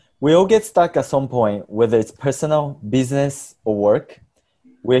We all get stuck at some point, whether it's personal, business, or work.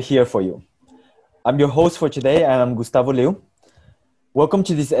 We're here for you. I'm your host for today, and I'm Gustavo Liu. Welcome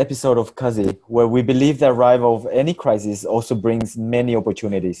to this episode of Kazi, where we believe the arrival of any crisis also brings many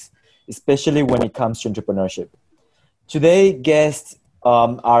opportunities, especially when it comes to entrepreneurship. Today, guests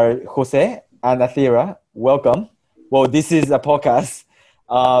are Jose and Athira. Welcome. Well, this is a podcast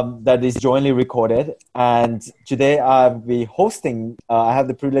that is jointly recorded, and today I'll be hosting. I have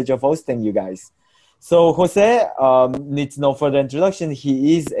the privilege of hosting you guys. So Jose needs no further introduction.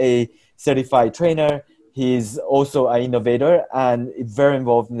 He is a certified trainer. He's also an innovator and very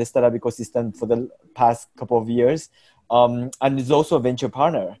involved in the startup ecosystem for the past couple of years, and is also a venture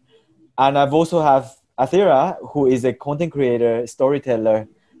partner. And I've also have Athira, who is a content creator, storyteller,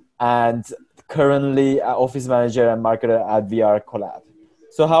 and currently an office manager and marketer at VR Collab.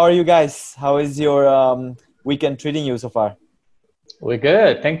 So how are you guys? How is your weekend treating you so far? We're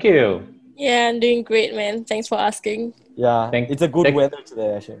good. Thank you. Yeah, I'm doing great, man. Thanks for asking. Yeah, it's a good weather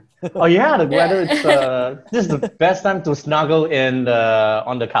today, actually. Oh yeah, the weather. It's this is the best time to snuggle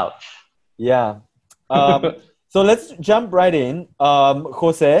on the couch. Yeah. So let's jump right in.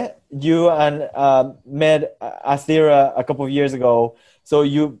 Jose, you and met Athira a couple of years ago. So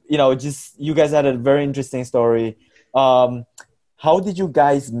you guys had a very interesting story. How did you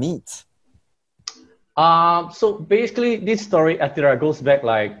guys meet? So basically, this story, Athira, goes back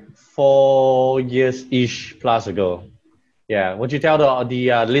like 4 years-ish plus ago. Yeah. Would you tell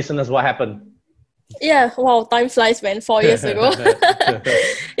the listeners what happened? Yeah, wow, time flies, man. 4 years ago.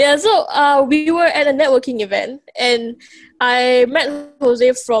 Yeah, so we were at a networking event, and I met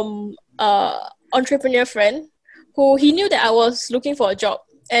Jose from entrepreneur friend who he knew that I was looking for a job.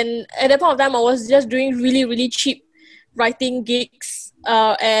 And at that point of time, I was just doing really, really cheap writing gigs.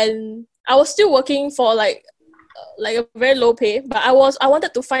 And I was still working for like a very low pay, but I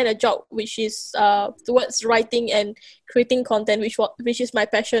wanted to find a job which is towards writing and creating content, which is my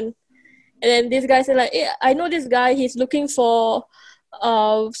passion. And then this guy said like, hey, I know this guy, he's looking for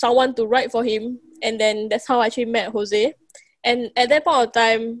someone to write for him. And then that's how I actually met Jose. And at that point of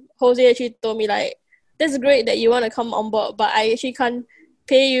time, Jose actually told me like, that's great that you want to come on board, but I actually can't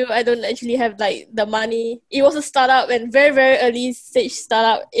pay you. I don't actually have like the money. It was a startup and very, very early stage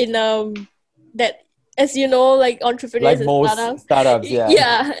startup in that, as you know, like entrepreneurs like most startups, yeah.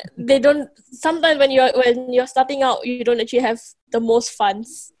 Yeah, they don't. Sometimes when you're starting out, you don't actually have the most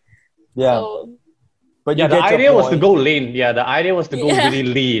funds. Yeah. So, but yeah, the idea was to go lean. Yeah, the idea was to go really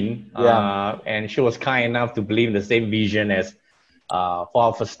lean. Yeah. And she was kind enough to believe in the same vision as for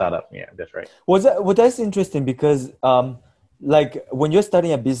our first startup. Yeah, that's right. That's interesting because like when you're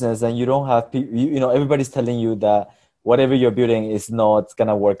starting a business and you don't have everybody's telling you that whatever you're building is not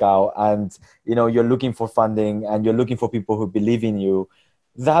gonna work out, and you're looking for funding and you're looking for people who believe in you.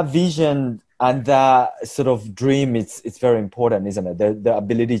 That vision and that sort of dream, it's very important, isn't it? The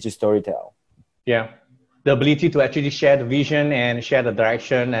ability to storytell. Yeah, the ability to actually share the vision and share the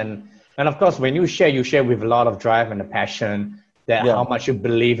direction, and of course when you share with a lot of drive and a passion that how much you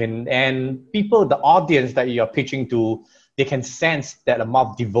believe in, and people, the audience that you're pitching to, they can sense that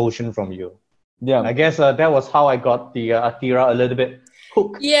amount of devotion from you. Yeah, I guess that was how I got the Athira a little bit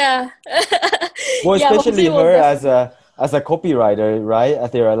hooked. Yeah. Well, especially her as a copywriter, right,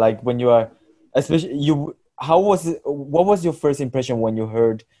 Athira? Like when you are, especially you, what was your first impression when you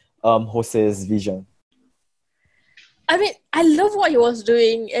heard Jose's vision? I mean, I love what he was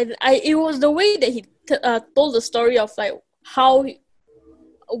doing, and it was the way that he told the story of like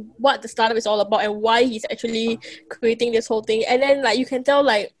what the startup is all about and why he's actually creating this whole thing. And then like you can tell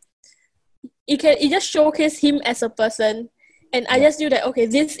like it just showcased him as a person, and I just knew that okay,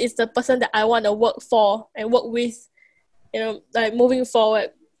 this is the person that I want to work for and work with, like moving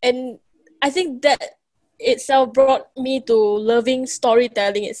forward. And I think that itself brought me to loving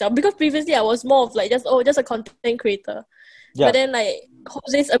storytelling itself, because previously I was more of like just a content creator. But then like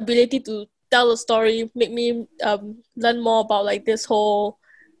Jose's ability to tell a story made me learn more about like this whole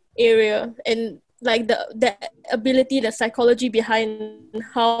area, and like the ability, the psychology behind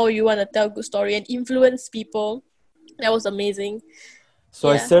how you want to tell a good story and influence people. That was amazing. So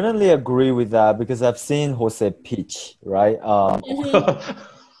I certainly agree with that, because I've seen Jose pitch, right?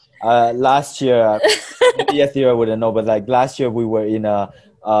 Last year, maybe Athira wouldn't know, but like last year we were in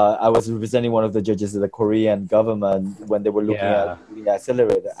I was representing one of the judges of the Korean government when they were looking at the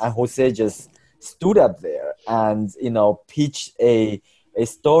accelerator, and Jose just stood up there and pitched a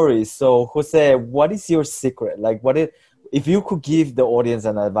story. So Jose, what is your secret? Like, if you could give the audience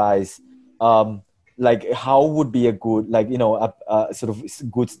an advice, like how would be a good, like, a sort of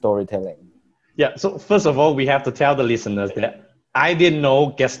good storytelling? Yeah. So first of all, we have to tell the listeners that I didn't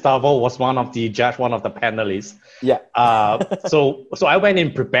know Gustavo was one of the panelists. Yeah. So I went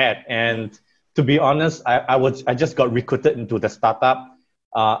in prepared, and to be honest, I just got recruited into the startup.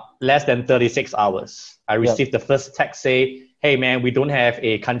 Less than 36 hours. I received the first text say, "Hey man, we don't have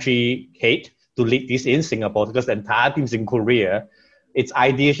a country head to lead this in Singapore because the entire team's in Korea. It's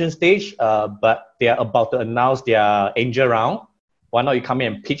ideation stage, but they are about to announce their angel round. Why not you come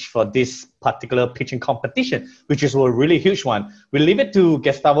in and pitch for this particular pitching competition, which is a really huge one. We leave it to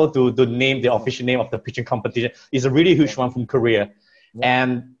Gustavo to name the official name of the pitching competition. It's a really huge one from Korea.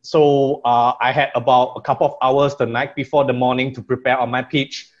 And so I had about a couple of hours the night before the morning to prepare on my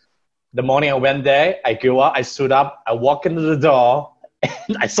pitch. The morning I went there, I go out, I stood up, I walked into the door,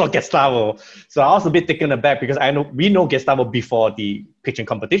 and I saw Gustavo. So I was a bit taken aback because we know Gustavo before the pitching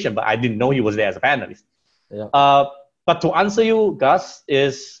competition, but I didn't know he was there as a panelist. Yeah. But to answer you, Gus,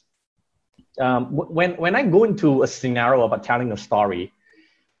 is when I go into a scenario about telling a story,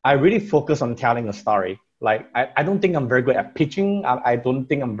 I really focus on telling a story. Like, I don't think I'm very good at pitching. I don't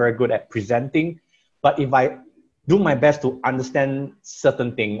think I'm very good at presenting. But if I do my best to understand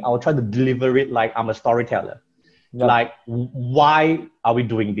certain thing, I'll try to deliver it like I'm a storyteller. Yeah. Like, why are we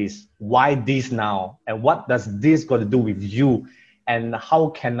doing this? Why this now? And what does this got to do with you? And how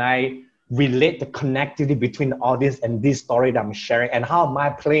can I relate the connectivity between the audience and this story that I'm sharing? And how am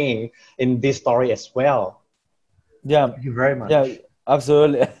I playing in this story as well? Yeah. Thank you very much. Yeah.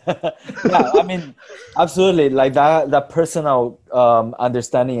 Absolutely. Yeah, I mean, absolutely. Like that personal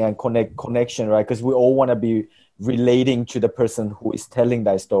understanding and connection, right? Because we all want to be relating to the person who is telling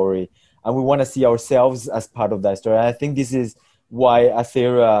that story. And we want to see ourselves as part of that story. And I think this is why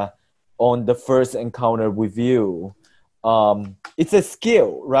Athira, on the first encounter with you, it's a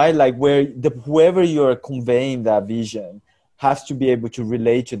skill, right? Like where whoever you're conveying that vision has to be able to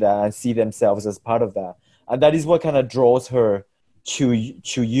relate to that and see themselves as part of that. And that is what kind of draws her to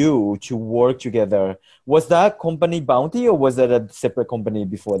you to work together. Was that company Bounty, or was that a separate company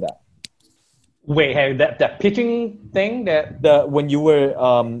before that? Wait, hey, that pitching thing when you were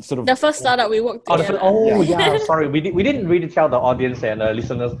sort of the first startup we worked together. Yeah. Sorry, we didn't really tell the audience and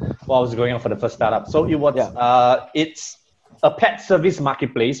listeners what was going on for the first startup. So it was it's a pet service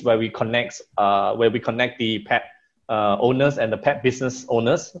marketplace where we connect the pet owners and the pet business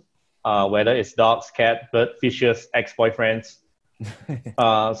owners, whether it's dogs, cats, bird, fishes, ex-boyfriends.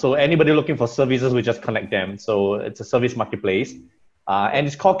 So anybody looking for services, we just connect them. So it's a service marketplace, and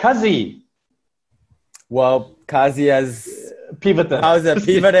it's called Kazi. Well, Kazi has pivoted. How's it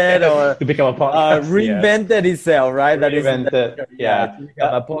pivoted or to become a podcast? Reinvented itself, right? Reinvented, to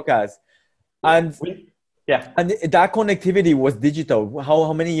become a podcast. And and that connectivity was digital.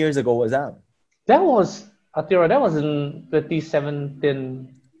 How many years ago was that? That was Athira. That was in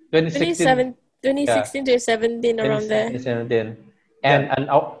 2016, 2017 around there. 2017. And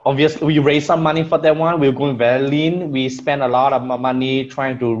obviously we raised some money for that one. We were going very lean. We spent a lot of money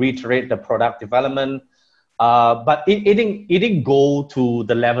trying to reiterate the product development. But it didn't go to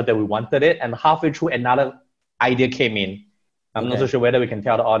the level that we wanted it. And halfway through, another idea came in. I'm not so sure whether we can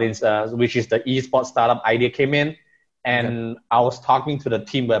tell the audience, which is the esports startup idea came in. And I was talking to the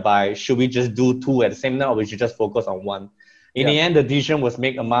team whereby, should we just do two at the same time, or we should just focus on one? In the end, the decision was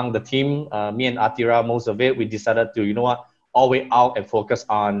made among the team, me and Athira, most of it. We decided to, all the way out and focus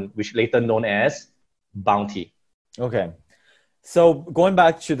on, which later known as Bounty. Okay. So going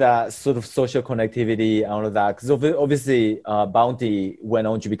back to that sort of social connectivity and all of that, because obviously Bounty went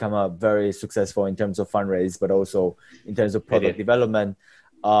on to become a very successful in terms of fundraise, but also in terms of product development.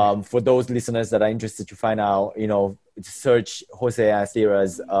 For those listeners that are interested to find out, search Jose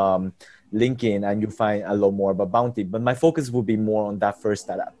Athira's LinkedIn and you'll find a lot more about Bounty. But my focus will be more on that first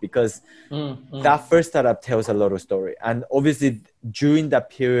startup, because that first startup tells a lot of story. And obviously during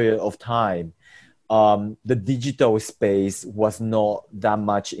that period of time, the digital space was not that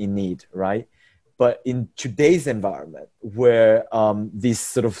much in need, right? But in today's environment, where this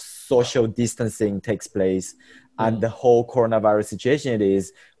sort of social distancing takes place and the whole coronavirus situation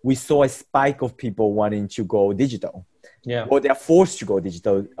we saw a spike of people wanting to go digital. Yeah. Or they're forced to go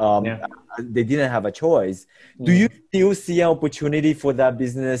digital. They didn't have a choice. Do you still see an opportunity for that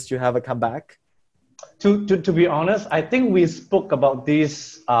business to have a comeback? To be honest, I think we spoke about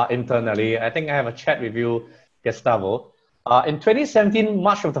this internally. I think I have a chat with you, Gustavo. In 2017,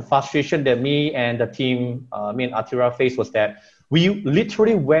 much of the frustration that me and the team, me and Athira faced was that we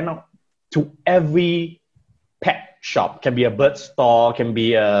literally went to every pet shop. Can be a bird store, can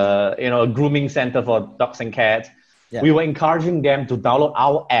be a grooming center for dogs and cats. Yeah. We were encouraging them to download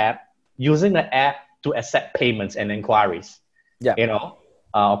our app, using the app to accept payments and inquiries. Yeah.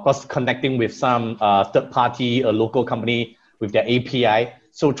 Of course, connecting with some third party, a local company with their API.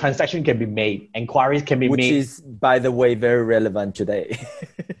 So transaction can be made, inquiries can be made. Which is, by the way, very relevant today.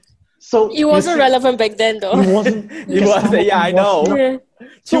 So it wasn't relevant back then, though. It wasn't. It was. Yeah, I know. Yeah.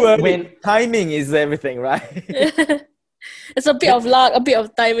 So timing is everything, right? It's a bit of luck, a bit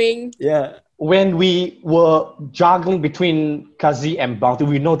of timing. Yeah. When we were juggling between Kazi and Bounty,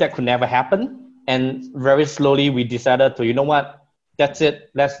 we know that could never happen. And very slowly we decided to, you know what, that's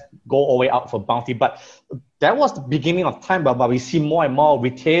it. Let's go all the way out for Bounty. But that was the beginning of time. But we see more and more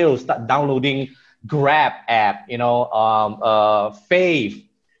retail start downloading Grab app, Fave.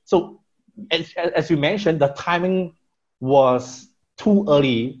 So as you mentioned, the timing was too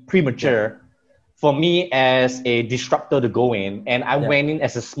early, premature. For me as a disruptor to go in, and I went in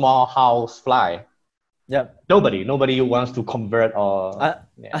as a small house fly. Yeah. Nobody wants to convert or.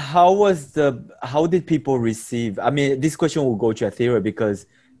 How did people receive? I mean, this question will go to Athira because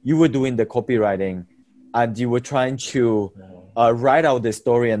you were doing the copywriting and you were trying to write out the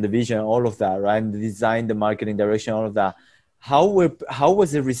story and the vision, all of that, right? And the design, the marketing direction, all of that. How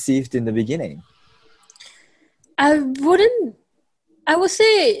was it received in the beginning? I would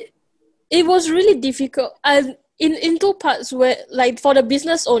say it was really difficult. And in two parts, where like for the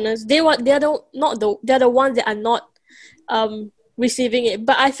business owners, they're the ones that are not receiving it.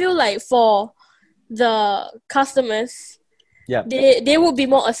 But I feel like for the customers, they will be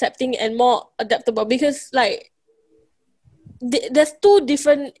more accepting and more adaptable because like there's two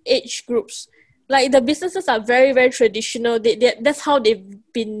different age groups. Like the businesses are very, very traditional. That's how they've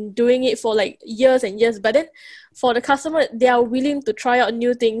been doing it for like years and years. But then for the customer, they are willing to try out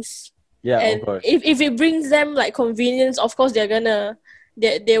new things. Yeah, and of course. If it brings them like convenience, of course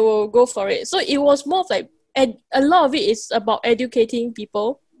they will go for it. So it was more of like a lot of it is about educating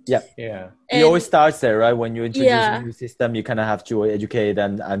people. Yeah. It always starts there, right? When you introduce a new system, you kind of have to educate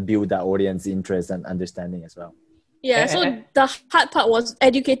and build that audience interest and understanding as well. Yeah, so the hard part was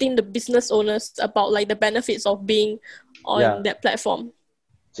educating the business owners about like the benefits of being on that platform.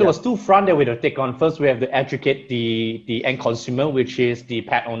 So it was two fronts that we have to take on. First, we have to educate the end consumer, which is the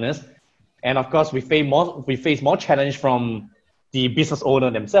pet owners. And of course, we face more challenge from the business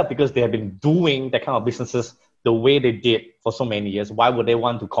owner themselves because they have been doing that kind of businesses the way they did for so many years. Why would they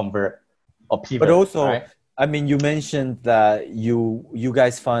want to convert or pivot? But also, right? I mean, you mentioned that you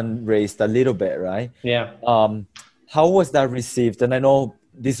guys fundraised a little bit, right? Yeah. How was that received? And I know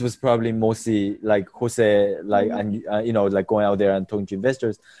this was probably mostly like Jose, like and like going out there and talking to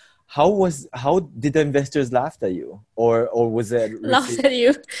investors. How did the investors laugh at you, or was it laughed at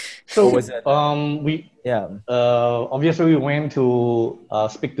you? So was it? Obviously we went to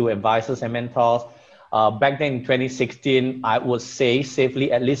speak to advisors and mentors. Back then in 2016, I would say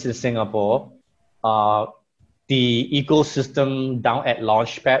safely, at least in Singapore, the ecosystem down at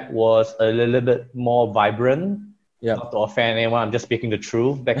Launchpad was a little bit more vibrant. Yeah. Not to offend anyone, I'm just speaking the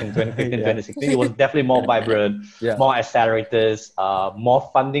truth. Back in 2015, 2016, it was definitely more vibrant, more accelerators, more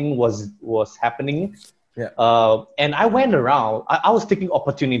funding was happening. Yeah. And I went around, I was taking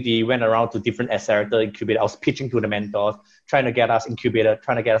opportunity, went around to different accelerator incubator. I was pitching to the mentors, trying to get us incubated,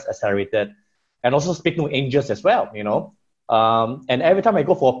 trying to get us accelerated, and also speaking to angels as well, And every time I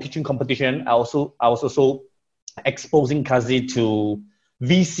go for a pitching competition, I was also exposing Kazi to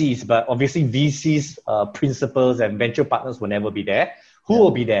VCs, but obviously VCs, principals and venture partners will never be there. Who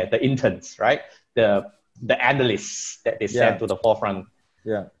will be there? The interns, right? The analysts that they sent to the forefront.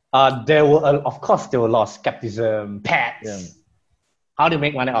 Yeah. There were a lot of skepticism. Pets. Yeah. How do you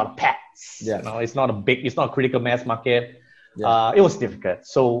make money out of pets? Yeah. It's not a critical mass market. Yeah. It was difficult.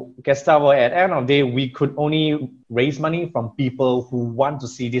 So Gustavo, at the end of the day, we could only raise money from people who want to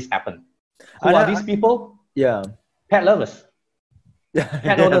see this happen. Who are these people? Yeah. Pet lovers.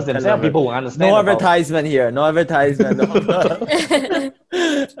 Pet owners themselves, people will understand. No advertisement here. No advertisement.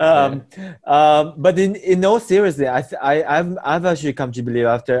 But in all seriously, I've actually come to believe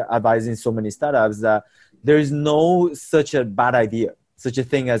after advising so many startups that there is no such a bad idea, such a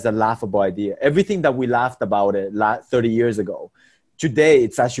thing as a laughable idea. Everything that we laughed about it 30 years ago, today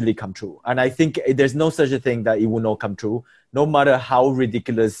it's actually come true. And I think there's no such a thing that it will not come true, no matter how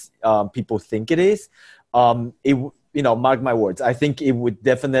ridiculous people think it is. Mark my words, I think it would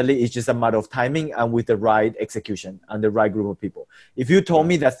definitely, it's just a matter of timing and with the right execution and the right group of people. If you told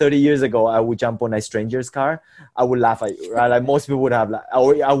me that 30 years ago, I would jump on a stranger's car, I would laugh at you, right? Like most people would have,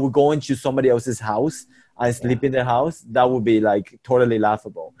 I would go into somebody else's house and sleep in their house. That would be like totally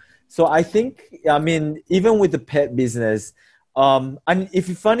laughable. So I think, I mean, even with the pet business, and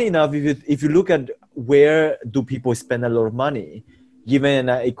funny enough, if you look at where do people spend a lot of money, given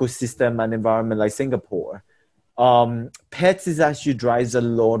an ecosystem and environment like Singapore, pets is actually drives a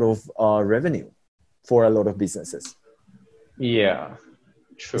lot of revenue for a lot of businesses. Yeah,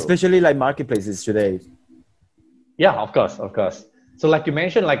 true. Especially like marketplaces today. Yeah, of course, of course. So like you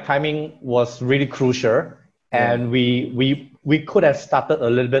mentioned, like timing was really crucial, and we could have started a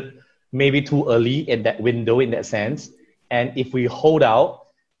little bit maybe too early in that window in that sense. And if we hold out,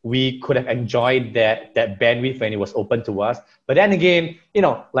 we could have enjoyed that bandwidth when it was open to us. But then again,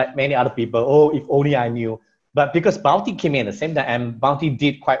 like many other people, oh, if only I knew. But because Bounty came in at the same time, and Bounty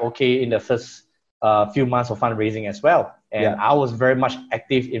did quite okay in the first few months of fundraising as well. And I was very much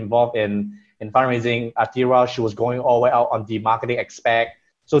active, involved in fundraising. Atira, she was going all the way out on the marketing aspect.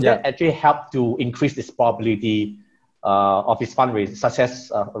 So that actually helped to increase this probability of his fundraising,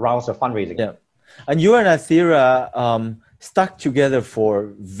 success rounds of fundraising. Yeah. And you and Atira stuck together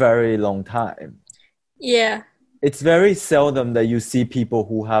for very long time. Yeah. It's very seldom that you see people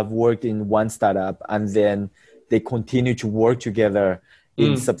who have worked in one startup and then they continue to work together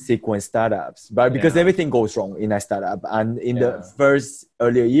in subsequent startups. But because everything goes wrong in a startup, and in the first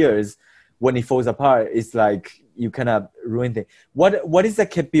earlier years, when it falls apart, it's like you kind of ruin things. What is that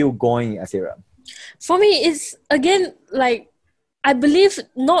kept you going, Atira? For me, it's again like I believe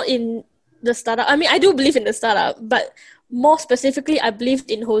not in the startup. I mean, I do believe in the startup, but more specifically, I believed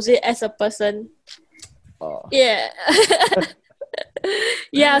in Jose as a person. Oh. Yeah.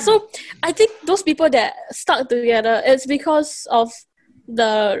 Yeah, so I think those people that stuck together, it's because of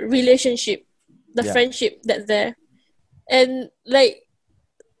the relationship, the friendship that's there. And like,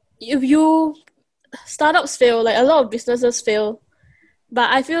 if you startups fail, like a lot of businesses fail, but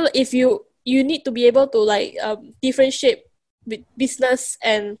I feel if you need to be able to like differentiate business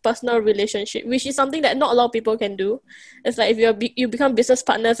and personal relationship, which is something that not a lot of people can do. It's like if you become business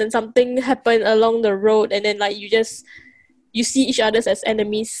partners and something happened along the road, and then like you see each other as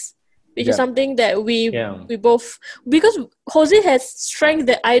enemies, which is something that we both, because Jose has strength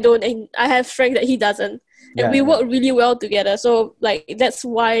that I don't, and I have strength that he doesn't, and we work really well together. So like that's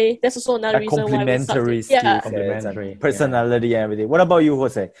also another reason why we complementary skills, complementary personality and everything. What about you,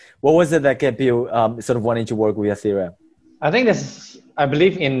 Jose? What was it that kept you sort of wanting to work with Atira? I think I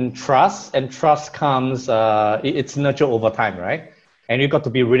believe in trust, and trust comes, it's nurtured over time, right? And you got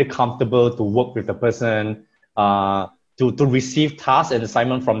to be really comfortable to work with the person, to receive tasks and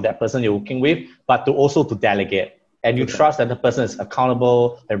assignment from that person you're working with, but to also to delegate. And you trust that the person is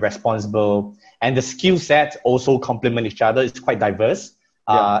accountable and responsible. And the skill sets also complement each other. It's quite diverse.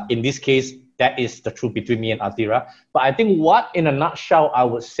 In this case, that is the truth between me and Atira. But I think in a nutshell, I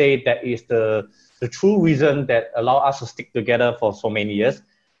would say that is the true reason that allow us to stick together for so many years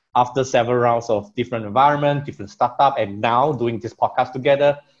after several rounds of different environment, different startup, and now doing this podcast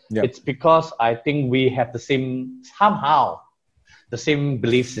together. It's because I think we have the same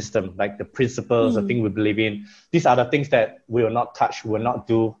belief system, like the principles, the thing we believe in. These are the things that we will not touch, we will not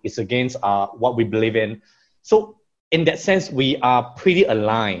do. It's against what we believe in. So in that sense, we are pretty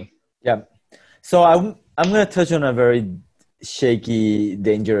aligned. Yeah. So I'm going to touch on a very shaky,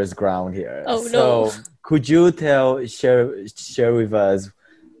 dangerous ground here. Oh, so no. Could you share with us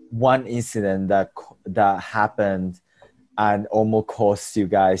one incident that happened and almost caused you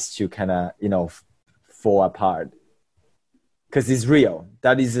guys to kind of, fall apart? Because it's real.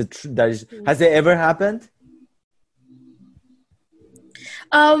 Has it ever happened?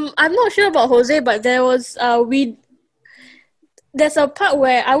 I'm not sure about Jose, but there was there's a part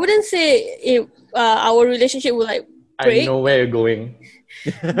where I wouldn't say our relationship would like break. I know where you're going.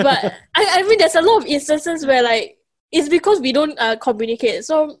 But I mean, there's a lot of instances where like it's because we don't communicate.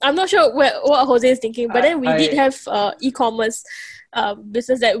 So I'm not sure what Jose is thinking. But then we did have e-commerce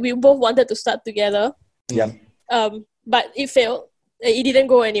business that we both wanted to start together. Yeah. But it failed. It didn't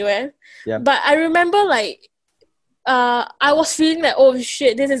go anywhere. Yeah. But I remember like I was feeling like, oh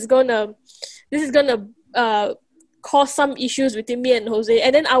shit, this is gonna cause some issues between me and Jose.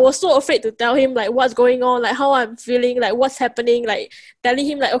 And then I was so afraid to tell him like what's going on, like how I'm feeling, like what's happening, like telling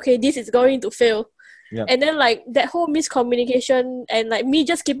him like, okay, this is going to fail. Yeah. And then like that whole miscommunication and like me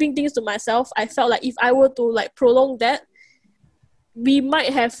just keeping things to myself, I felt like if I were to like prolong that, we might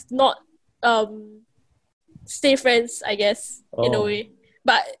have not stay friends, I guess, in a way.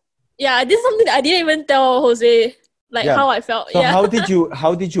 But yeah, this is something that I didn't even tell Jose, like how I felt. So how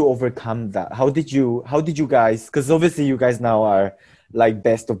did you overcome that? How did you guys, because obviously you guys now are like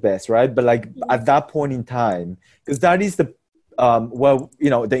best of best, right? But like at that point in time, because that is the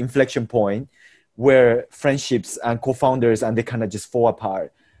the inflection point where friendships and co-founders and they kind of just fall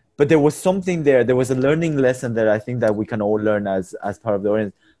apart. But there was something there. There was a learning lesson that I think that we can all learn as part of the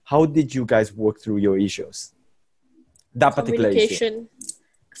audience. How did you guys work through your issues? That particular issue.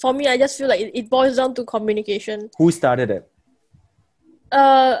 For me, I just feel like it boils down to communication. Who started it?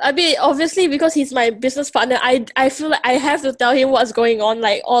 I mean, obviously, because he's my business partner, I feel like I have to tell him what's going on,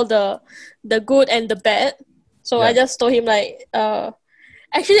 like all the good and the bad. So I just told him like,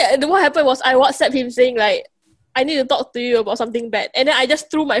 actually, what happened was I WhatsApped him saying like, I need to talk to you about something bad, and then I just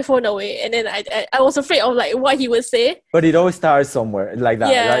threw my phone away, and then I was afraid of like what he would say. But it always starts somewhere like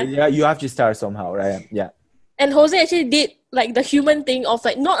that. Yeah. Right? Yeah, you have to start somehow, right? Yeah. And Jose actually did like the human thing of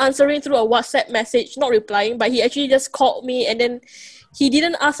like not answering through a WhatsApp message, not replying, but he actually just called me, and then he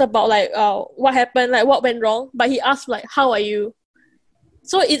didn't ask about like what happened, like what went wrong, but he asked like, how are you?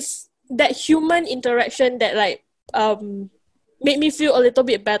 So it's that human interaction that like made me feel a little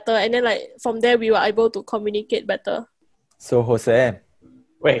bit better, and then like from there we were able to communicate better. So Jose,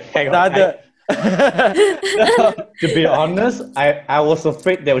 wait, hang on. To be honest, I was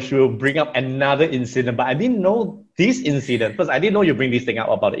afraid that she will bring up another incident, but I didn't know this incident. First, I didn't know you bring this thing up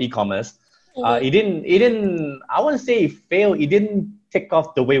about the e-commerce. Mm-hmm. It didn't, I wouldn't say it failed. It didn't take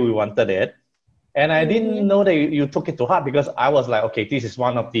off the way we wanted it. And I didn't know that you took it to heart, because I was like, okay, this is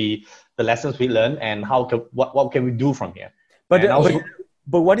one of the lessons we learned, and what can we do from here? But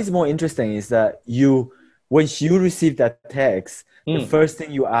what is more interesting is that when you received that text, the first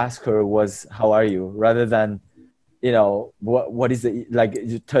thing you asked her was, how are you? Rather than, what is it, like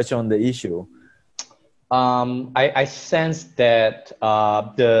you touch on the issue. I sensed that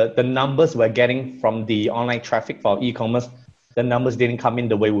the numbers we're getting from the online traffic for e-commerce, the numbers didn't come in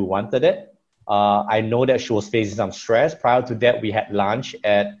the way we wanted it. I know that she was facing some stress. Prior to that, we had lunch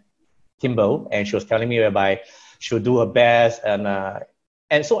at Timbo, and she was telling me whereby she'll do her best,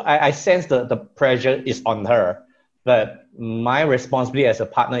 and so I sense the pressure is on her. But my responsibility as a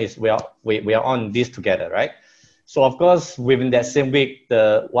partner is we are on this together, right? So of course, within that same week,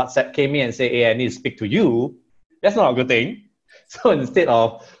 the WhatsApp came in and said, hey, I need to speak to you. That's not a good thing. So instead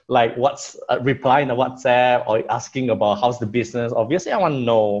of like replying to WhatsApp or asking about how's the business, obviously I want to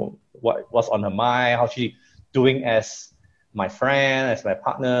know what's on her mind, how she doing as my friend, as my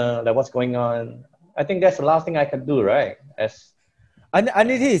partner, like what's going on. I think that's the last thing I can do, right?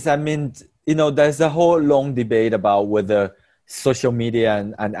 And it is. I mean, there's a whole long debate about whether social media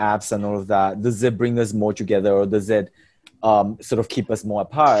and apps and all of that, does it bring us more together, or does it sort of keep us more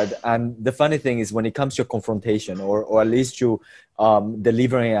apart? And the funny thing is, when it comes to a confrontation or at least to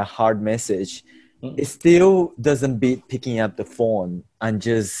delivering a hard message, it still doesn't beat picking up the phone and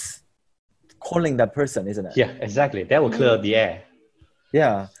just calling that person, isn't it? Yeah, exactly. That will clear the air.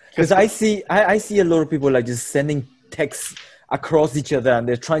 Yeah, because I see a lot of people like just sending texts across each other, and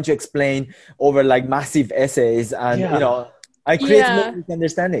they're trying to explain over like massive essays, and I create more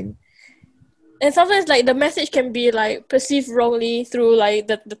misunderstanding. And sometimes like the message can be like perceived wrongly through like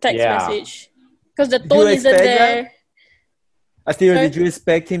the text message, because the tone isn't there. Athira, did you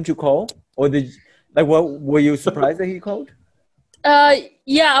expect him to call, or were you surprised that he called?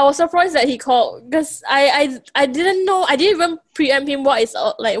 Yeah, I was surprised that he called, because I didn't know. I didn't even preempt him what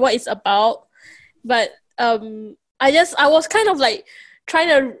it's about, but I was kind of like trying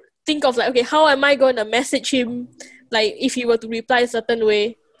to think of like, okay, how am I going to message him, like if he were to reply a certain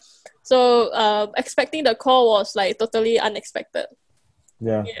way. So expecting the call was like totally unexpected.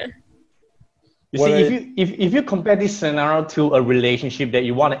 Yeah. You see, if you compare this scenario to a relationship that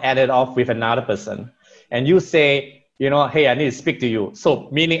you want to add it off with another person, and you say, hey, I need to speak to you. So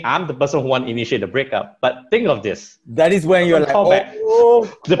meaning I'm the person who want to initiate the breakup. But think of this. That is when you're like,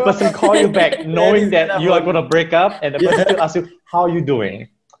 the person call you back knowing that you are going to break up, and the person still asks you, how are you doing?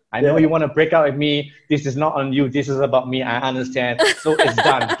 I know you want to break up with me. This is not on you. This is about me. I understand. So it's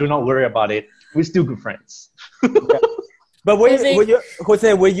done. Do not worry about it. We're still good friends. But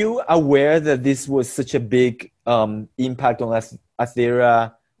Jose, were you aware that this was such a big impact on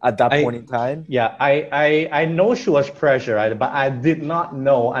Athira at that point in time? Yeah, I know she was pressurized, but I did not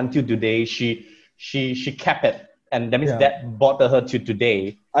know until today she kept it. And that means that bothered her to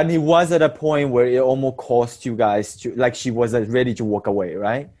today. And it was at a point where it almost caused you guys to, like, she was ready to walk away,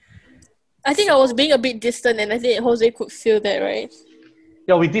 right? I think I was being a bit distant, and I think Jose could feel that, right?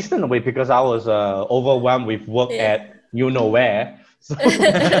 Yeah, we distant away because I was overwhelmed with work at where. So,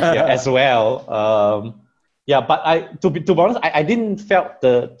 as well. But to be honest, I didn't felt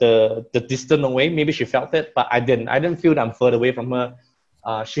the distant away. Maybe she felt it, but I didn't feel that I'm further away from her.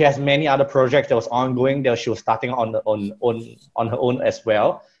 She has many other projects that was ongoing that she was starting on her own as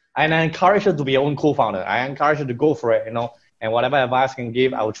well. And I encourage her to be her own co-founder. I encourage her to go for it, and whatever advice I can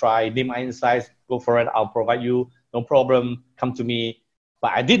give, I will try. Need my insights, go for it. I'll provide you, no problem. Come to me.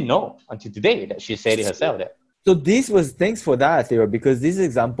 But I didn't know until today that she said it herself. So thanks for that, Athira, because this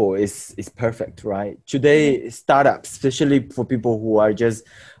example is perfect, right? Today, startups, especially for people who are just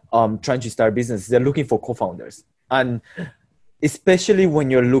trying to start business, they're looking for co-founders. And especially when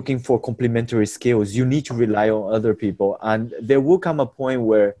you're looking for complementary skills, you need to rely on other people. And there will come a point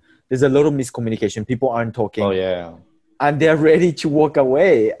where there's a lot of miscommunication. People aren't talking. Oh, yeah. And they're ready to walk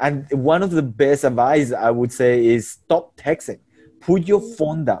away. And one of the best advice I would say is stop texting. Put your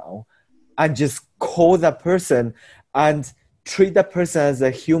phone down and just call that person and treat that person as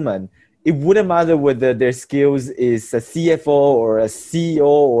a human. It wouldn't matter whether their skills is a CFO or a CEO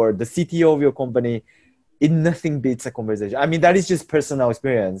or the CTO of your company. Nothing beats a conversation. I mean, that is just personal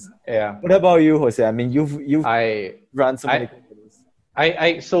experience. Yeah. What about you, Jose? I mean, you've run so many companies.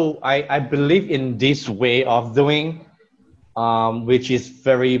 I believe in this way of doing, which is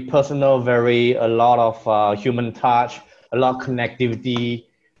very personal, a lot of human touch, a lot of connectivity.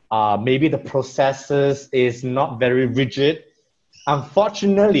 Maybe the processes is not very rigid.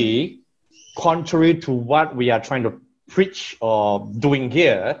 Unfortunately, contrary to what we are trying to preach or doing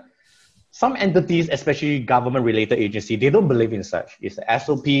here, some entities, especially government-related agency, they don't believe in such. It's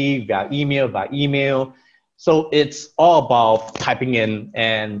SOP via email. So it's all about typing in.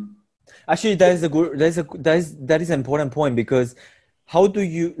 And actually, that is an important point, because how do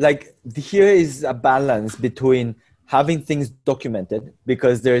you, like, here is a balance between having things documented,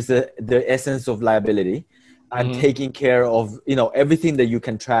 because there's the essence of liability, and taking care of, everything that you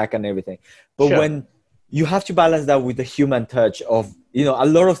can track and everything. But when you have to balance that with the human touch of, a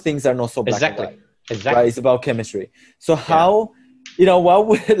lot of things are not so black and white. Exactly. Right? It's about chemistry. So how, what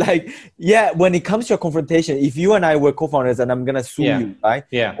would, when it comes to a confrontation, if you and I were co-founders and I'm going to sue you, right?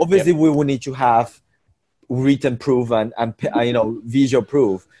 Yeah. Obviously, we will need to have written proof and visual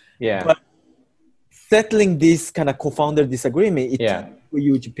proof. Yeah. But settling this kind of co-founder disagreement, it takes for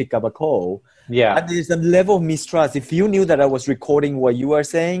you to pick up a call. Yeah. And there's a level of mistrust. If you knew that I was recording what you are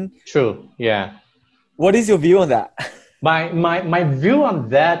saying. True. Yeah. What is your view on that? My view on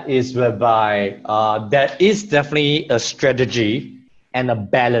that is whereby there is definitely a strategy and a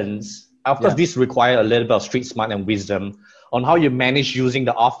balance. Of course, this requires a little bit of street smart and wisdom on how you manage using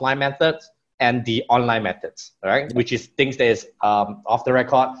the offline methods and the online methods, right? Which is things that is off the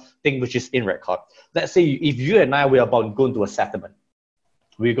record, thing which is in record. Let's say if you and I were about going to a settlement,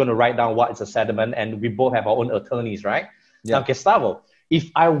 we're going to write down what is a settlement, and we both have our own attorneys, right? Yeah. Now, Gustavo, if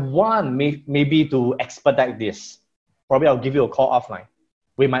I want maybe to expedite this, probably I'll give you a call offline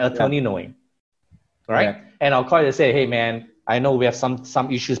with my attorney knowing, right? Yeah. And I'll call you and say, hey man, I know we have some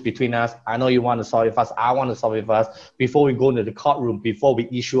issues between us. I know you want to solve it with us. I want to solve it with us. Before we go into the courtroom, before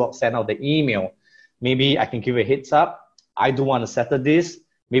we send out the email, maybe I can give you a heads up. I do want to settle this.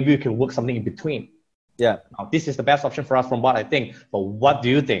 Maybe we can work something in between. Yeah. Now, this is the best option for us from what I think. But what do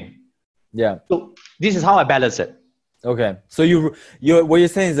you think? Yeah. So this is how I balance it. Okay. So what you're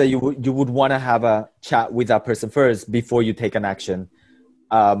saying is that you would want to have a chat with that person first before you take an action.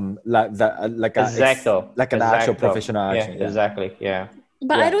 Like an actual professional action. Yeah, exactly. Yeah.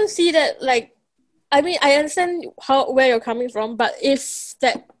 But I don't see that, like, I mean, I understand where you're coming from, but if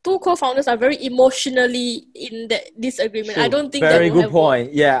that two co-founders are very emotionally in that disagreement, I don't think very good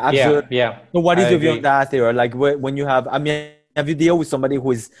point. Yeah, absolutely. Yeah. So what is your view on that, Theo? Like when you have, have you dealt with somebody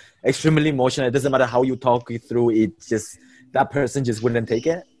who is extremely emotional? It doesn't matter how you talk it through, it just, that person just wouldn't take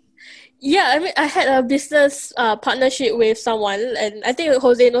it? Yeah, I mean, I had a business partnership with someone, and I think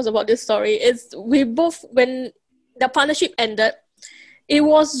Jose knows about this story. When the partnership ended, it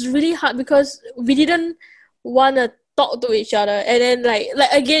was really hard because we didn't want to talk to each other. And then like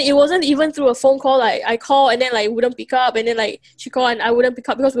again, it wasn't even through a phone call. Like I call and then like wouldn't pick up, and then like she called and I wouldn't pick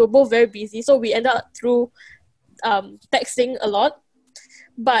up because we were both very busy. So we ended up through texting a lot.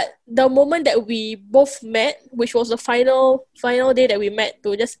 But the moment that we both met, which was the final day that we met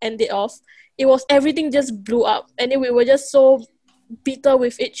to just end it off, it was everything just blew up. And then we were just so bitter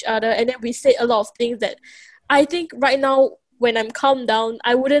with each other. And then we said a lot of things that I think right now, when I'm calmed down,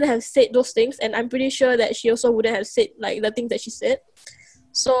 I wouldn't have said those things. And I'm pretty sure that she also wouldn't have said like the things that she said.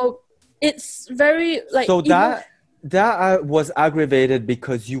 So it's very like... So that was aggravated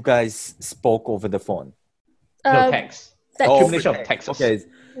because you guys spoke over the phone? No, text. Accumulation of texts. Okay.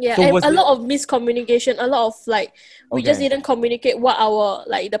 Yeah, so and a lot of miscommunication, a lot of like, we just didn't communicate what our,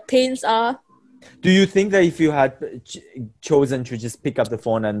 like the pains are. Do you think that if you had chosen to just pick up the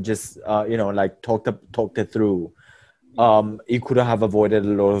phone and just, like talked it through, you could have avoided a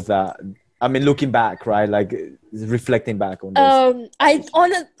lot of that? I mean, looking back, right? Like reflecting back on this.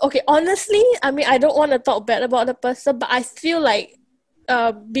 Honestly, I mean, I don't want to talk bad about the person, but I feel like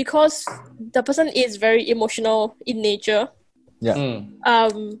because the person is very emotional in nature. Yeah.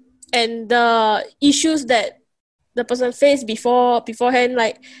 And the issues that the person faced beforehand,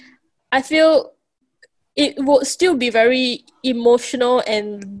 like I feel it would still be very emotional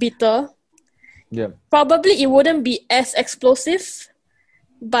and bitter probably it wouldn't be as explosive,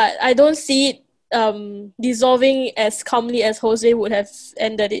 but I don't see it dissolving as calmly as Jose would have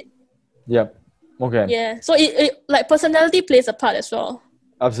ended it. Okay. Yeah. So it like personality plays a part as well.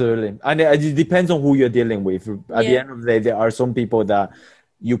 Absolutely. And it depends on who you're dealing with. At the end of the day, there are some people that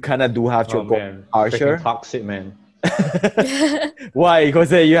you kind of do have to go harsher. Freaking toxic, man. Why?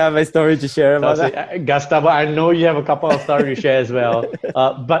 Because you have a story to share about that? Gustavo, I know you have a couple of stories to share as well.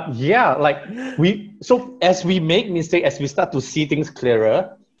 But yeah, like as we make mistakes, as we start to see things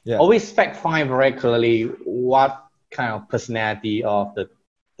clearer, always fact find very clearly what kind of personality of the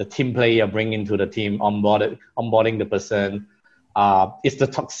team player you're bringing to the team, onboarding the person. It's the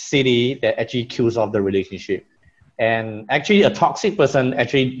toxicity that actually kills off the relationship. And actually, a toxic person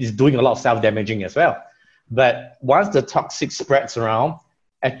actually is doing a lot of self-damaging as well. But once the toxic spreads around,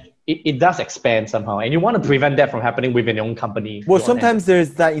 it does expand somehow. And you want to prevent that from happening within your own company. Well, sometimes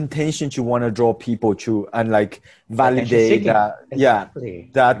there's that intention to want to draw people to and like validate that,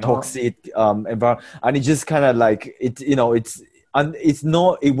 that toxic environment. And it just kind of like, it's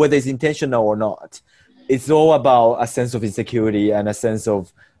not whether it's intentional or not. It's all about a sense of insecurity and a sense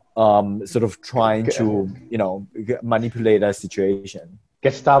of sort of trying to, manipulate a situation.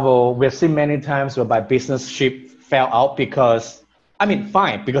 Gustavo, we've seen many times whereby business ship fell out because,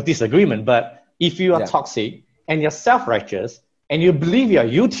 fine, because disagreement, but if you are toxic and you're self-righteous and you believe you're a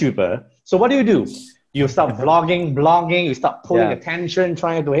YouTuber, so what do? You start blogging, you start pulling attention,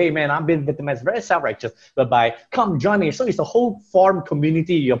 trying to, hey man, I've been victimized, very self-righteous, but come join me. So it's a whole forum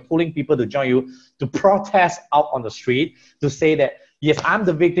community. You're pulling people to join you to protest out on the street to say that, yes, I'm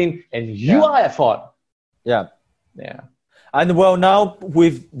the victim and you are at fault. Yeah. And well, now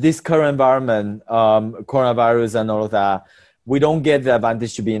with this current environment, coronavirus and all of that, we don't get the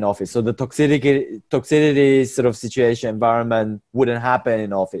advantage to be in office. So the toxicity sort of situation, environment wouldn't happen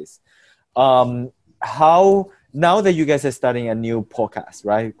in office. How, now that you guys are starting a new podcast,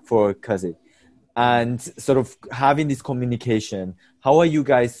 right, for Kazi, and sort of having this communication, how are you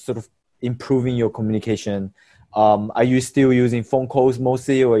guys sort of improving your communication? Are you still using phone calls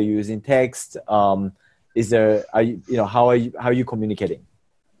mostly, or are you using text? How are you communicating?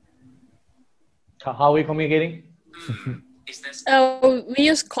 How are we communicating? We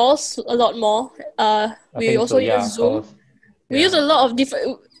use calls a lot more. We also use Zoom. We use a lot of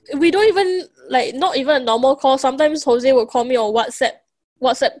different. We don't even not even a normal call. Sometimes Jose will call me on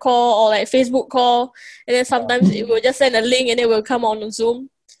WhatsApp call or like Facebook call, and then sometimes it will just send a link and it will come on Zoom.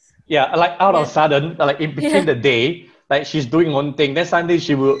 Yeah, like out of sudden, like in between the day, like she's doing one thing, then suddenly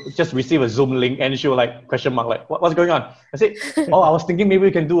she will just receive a Zoom link and she will like question mark, like what's going on? I say, I was thinking maybe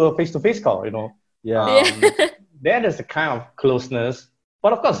we can do a face-to-face call, That is the kind of closeness,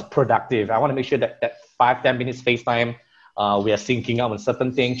 but of course productive. I want to make sure that 5-10 minutes FaceTime, we are syncing up on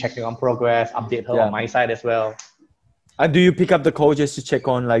certain things, checking on progress, update her on my side as well. And do you pick up the call just to check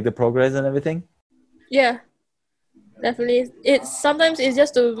on like the progress and everything? Yeah, definitely. Sometimes it's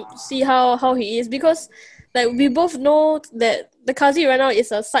just to see how he is, because like we both know that the Kazi right now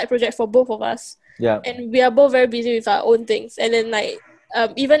is a side project for both of us. Yeah. And we are both very busy with our own things. And then like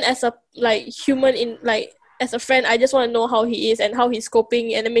even as a like human as a friend, I just want to know how he is and how he's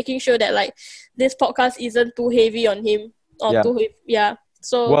coping, and then making sure that like this podcast isn't too heavy on him or too heavy.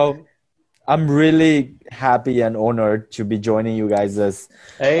 So well, I'm really happy and honored to be joining you guys and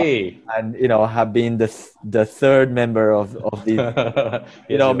have been the third member of the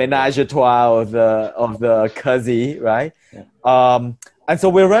menage a trois of the Kazi, right? And so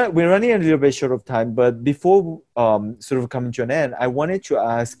we're running a little bit short of time, but before sort of coming to an end, I wanted to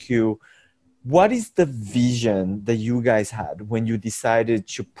ask you, what is the vision that you guys had when you decided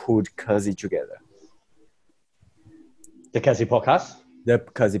to put Kazi together? The Kazi podcast? The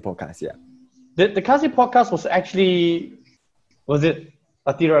Kazi podcast, yeah. The Kazi podcast was it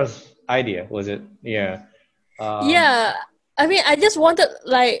Atira's idea? Was it? Yeah. I just wanted,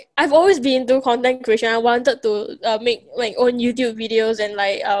 I've always been into content creation. I wanted to make my own YouTube videos and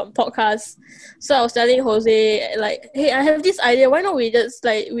podcasts. So I was telling Jose, hey, I have this idea. Why not we just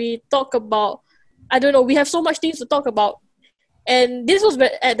we talk about, I don't know, we have so much things to talk about. And this was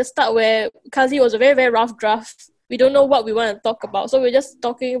at the start where Kazi was a very, very rough draft. We don't know what we want to talk about. So we're just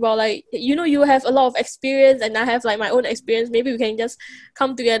talking about you have a lot of experience and I have my own experience. Maybe we can just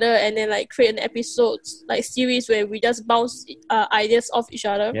come together and then create an episode series where we just bounce ideas off each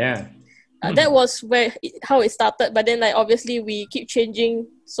other. Yeah. That was how it started. But then obviously we keep changing.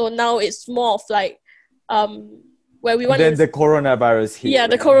 So now it's more of where we want. Then the coronavirus hit. Yeah,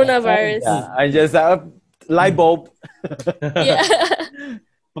 the coronavirus. Yeah, I just light bulb. Yeah.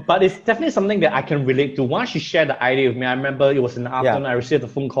 But it's definitely something that I can relate to. Once she shared the idea with me, I remember it was in the afternoon, I received a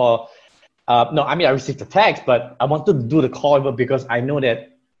phone call. No, I mean, I received the text, but I wanted to do the call over because I know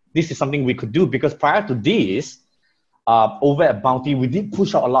that this is something we could do. Because prior to this, over at Bounty, we did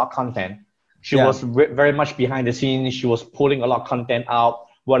push out a lot of content. She was very much behind the scenes. She was pulling a lot of content out,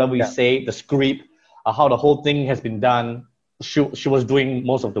 whatever we say, the script, how the whole thing has been done. She was doing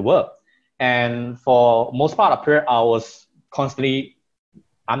most of the work. And for most part of her, I was constantly,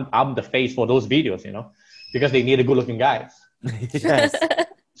 I'm the face for those videos, you know, because they need a good looking guys. Yes.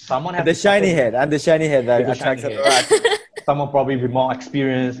 Someone has the shiny head. I'm the shiny head that attracts someone probably with more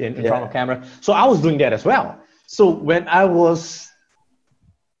experience in front of camera. So I was doing that as well. So when I was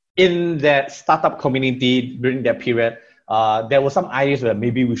in that startup community during that period, there were some ideas that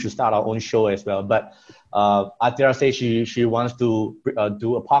maybe we should start our own show as well. But Atira says she wants to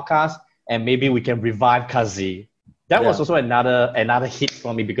do a podcast, and maybe we can revive Kazi. That was also another hit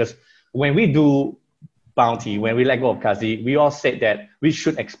for me, because when we do Bounty, when we let go of Kazi, we all said that we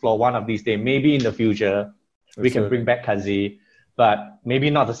should explore one of these days. Maybe in the future, we can bring back Kazi, but maybe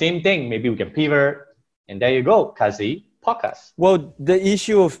not the same thing. Maybe we can pivot, and there you go, Kazi podcast. Well, the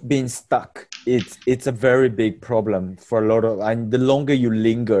issue of being stuck, it's a very big problem for a lot of, and the longer you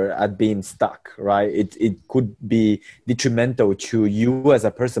linger at being stuck, right, it could be detrimental to you as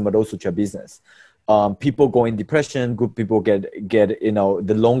a person, but also to your business. People go in depression, good people get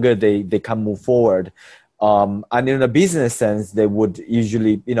the longer they can move forward. And in a business sense, they would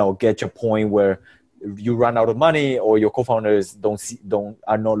usually, get to a point where you run out of money, or your co-founders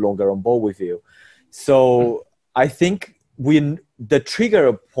are no longer on board with you. So I think the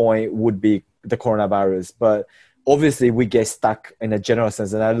trigger point would be the coronavirus, but obviously we get stuck in a general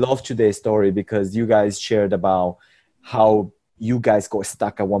sense. And I love today's story because you guys shared about how you guys got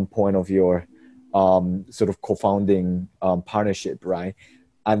stuck at one point of your sort of co-founding partnership, right?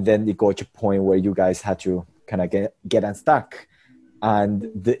 And then it got to a point where you guys had to kind of get unstuck.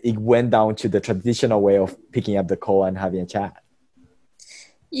 And it went down to the traditional way of picking up the call and having a chat.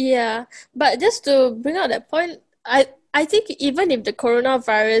 Yeah, but just to bring out that point, I think even if the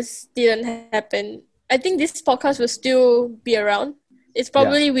coronavirus didn't happen, I think this podcast will still be around. It's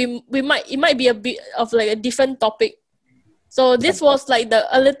probably it might be a bit of like a different topic. So this was like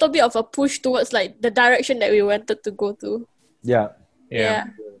a little bit of a push towards like the direction that we wanted to go to. Yeah. Yeah.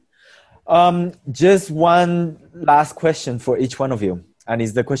 Just one last question for each one of you, and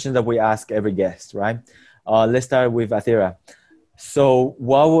it's the question that we ask every guest, right? Let's start with Atira. So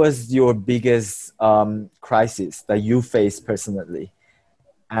what was your biggest crisis that you faced personally,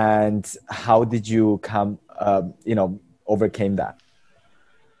 and how did you overcame that?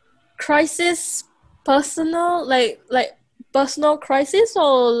 Crisis, personal, like personal crisis,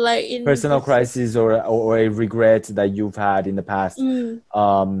 or like in personal crisis or a regret that you've had in the past,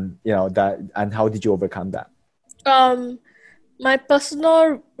 that, and how did you overcome that? My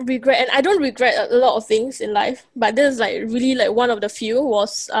personal regret, and I don't regret a lot of things in life, but this is like really like one of the few,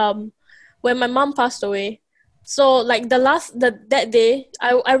 was when my mom passed away. So like that day,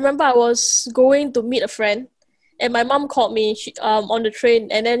 I remember I was going to meet a friend, and my mom called me on the train,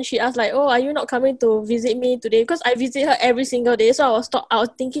 and then she asked like, "Oh, are you not coming to visit me today?" Because I visit her every single day. So I was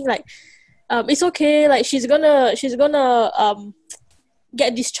thinking like, it's okay. Like she's gonna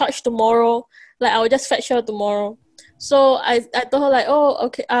get discharged tomorrow. Like I will just fetch her tomorrow. So I told her like, "Oh,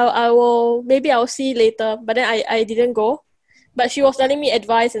 okay, I will see you later." But then I didn't go. But she was telling me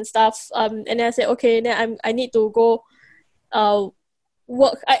advice and stuff. And then I said, "Okay, then I need to go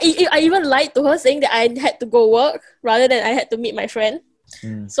work." I even lied to her, saying that I had to go work rather than I had to meet my friend.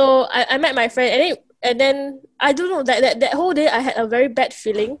 So I met my friend, and then I don't know, that whole day I had a very bad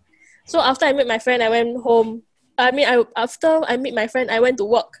feeling. So after I met my friend, I went home. After I meet my friend, I went to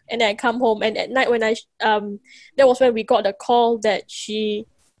work, and then I come home. And at night when that was when we got the call that she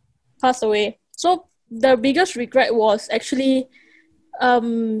passed away. So the biggest regret was actually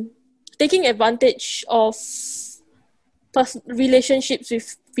taking advantage of relationships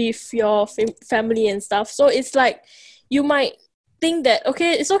with your family and stuff. So it's like you might think that,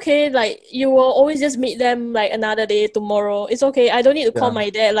 okay, it's okay, like you will always just meet them like another day, tomorrow. It's okay, I don't need to call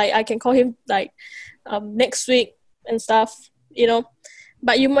my dad, like I can call him like next week and stuff,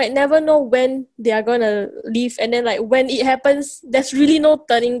 but you might never know when they are gonna leave. And then like when it happens, there's really no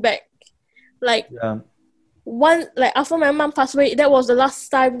turning back. Like after my mom passed away, that was the last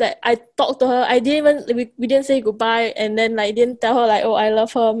time that I talked to her. We didn't say goodbye, and then like didn't tell her like, oh, I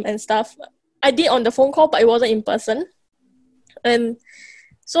love her and stuff. I did on the phone call, but it wasn't in person. And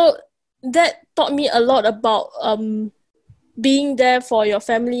so that taught me a lot about being there for your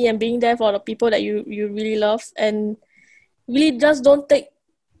family and being there for the people that you really love, and really just don't take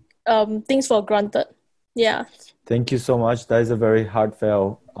things for granted. Yeah. Thank you so much. That is a very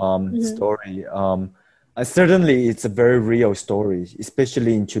heartfelt story. Certainly, it's a very real story,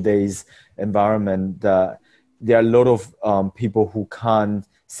 especially in today's environment. There are a lot of people who can't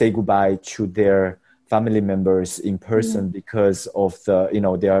say goodbye to their family members in person because of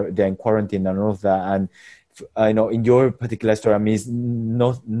they're in quarantine and all of that. And in your particular story, I mean, it's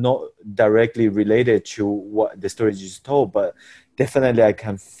not directly related to what the story you just told, but definitely I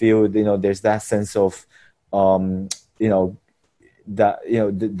can feel there's that sense of that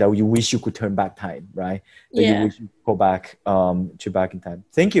you wish you could turn back time, right? That you wish you could go back back in time.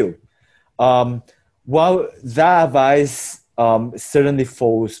 Thank you. While that advice certainly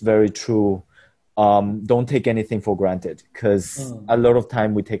falls very true, don't take anything for granted, because a lot of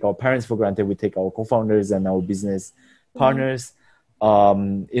time we take our parents for granted, we take our co-founders and our business partners.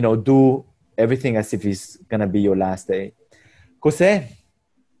 Do everything as if it's gonna be your last day. Jose,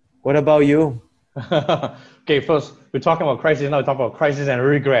 what about you? Okay, first we're talking about crisis. Now we talk about crisis and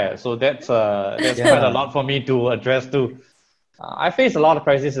regret. So that's quite a lot for me to address too. I faced a lot of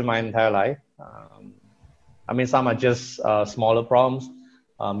crises in my entire life. I mean, some are just smaller problems,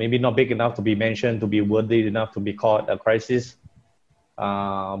 maybe not big enough to be mentioned, to be worthy enough to be called a crisis.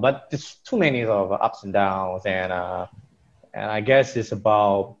 But there's too many of ups and downs, and I guess it's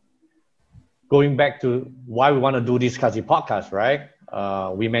about going back to why we want to do this Kazi podcast, right?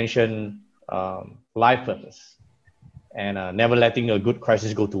 We mentioned life purpose and never letting a good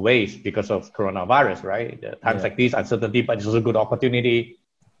crisis go to waste because of coronavirus, right? Times like this, uncertainty, but it's also a good opportunity.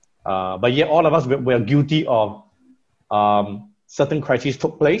 But yet all of us, we're guilty of certain crises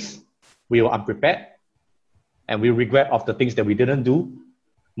took place. We were unprepared and we regret of the things that we didn't do.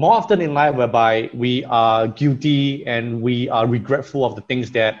 More often in life, whereby we are guilty and we are regretful of the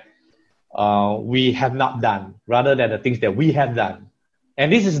things that we have not done rather than the things that we have done.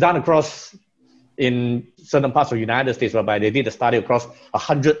 And this is done across in certain parts of the United States, whereby they did a study across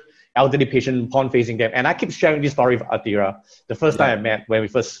 100 elderly patients upon-facing them. And I keep sharing this story with Atira. The first time I met, when we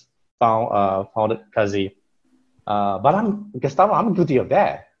first founded Kazi. But Gustavo, I'm guilty of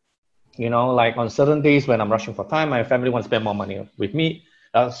that. Like on certain days when I'm rushing for time, my family wants to spend more money with me.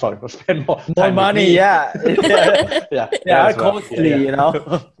 Spend more money, yeah, costly, So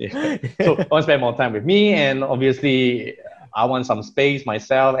I want to spend more time with me, and obviously I want some space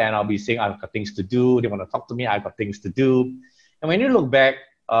myself, and I'll be saying I've got things to do. They want to talk to me. I've got things to do. And when you look back,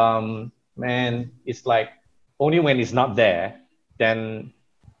 man, it's like only when it's not there, then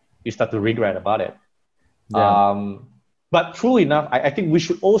you start to regret about it. Yeah. But true enough, I think we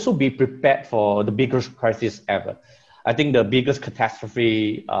should also be prepared for the biggest crisis ever. I think the biggest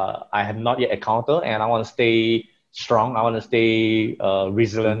catastrophe I have not yet encountered, and I want to stay strong. I want to stay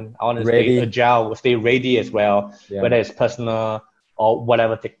resilient. I want to stay agile, stay ready as well, whether it's personal or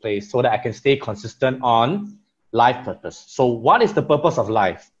whatever take place, so that I can stay consistent on life purpose. So what is the purpose of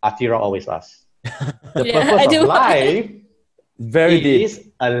life? Atira always asks. The purpose of life is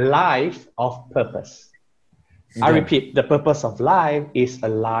a life of purpose. I repeat, the purpose of life is a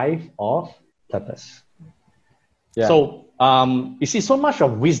life of purpose. Yeah. So you see so much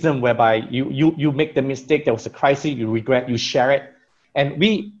of wisdom whereby you make the mistake, there was a crisis, you regret, you share it. And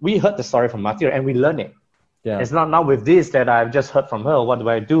we heard the story from Atira and we learn it. Yeah. It's not now with this that I've just heard from her. What do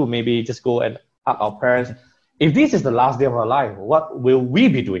I do? Maybe just go and hug our parents. If this is the last day of our life, what will we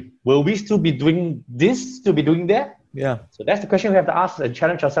be doing? Will we still be doing this, still be doing that? Yeah. So that's the question we have to ask and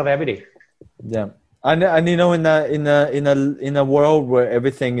challenge ourselves every day. Yeah. And in a world where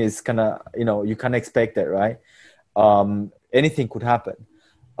everything is kind of, you can't expect it, right? Anything could happen.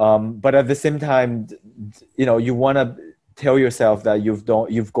 But at the same time, you want to tell yourself that you've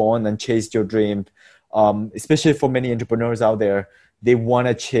gone and chased your dream. Especially for many entrepreneurs out there, they want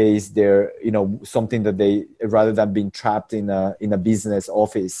to chase their, something that they, rather than being trapped in a business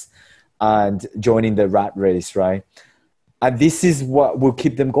office and joining the rat race, right? And this is what will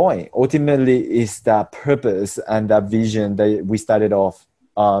keep them going. Ultimately, is that purpose and that vision that we started off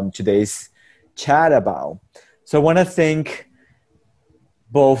today's chat about. So I want to thank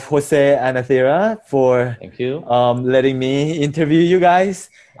both Jose and Atira for letting me interview you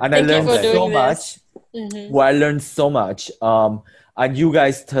guys. And I learned so much. Mm-hmm. Well, I learned so much. And you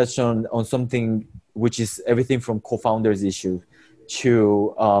guys touched on something which is everything from co-founders issue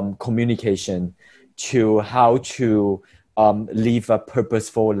to communication to how to live a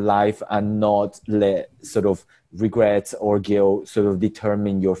purposeful life and not let sort of regrets or guilt sort of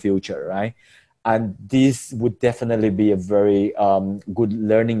determine your future, right? And this would definitely be a very good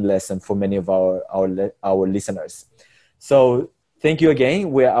learning lesson for many of our listeners. So thank you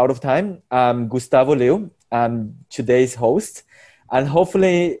again. We're out of time. I'm Gustavo Liu. I'm today's host. And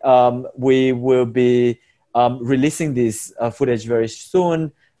hopefully we will be releasing this footage very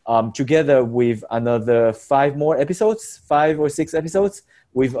soon, together with another 5 or 6 episodes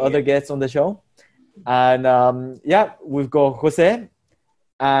with other guests on the show. And we've got Jose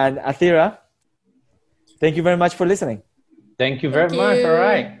and Athira. Thank you very much for listening. Thank you very much. All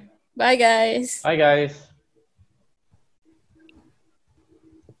right. Bye, guys. Bye, guys.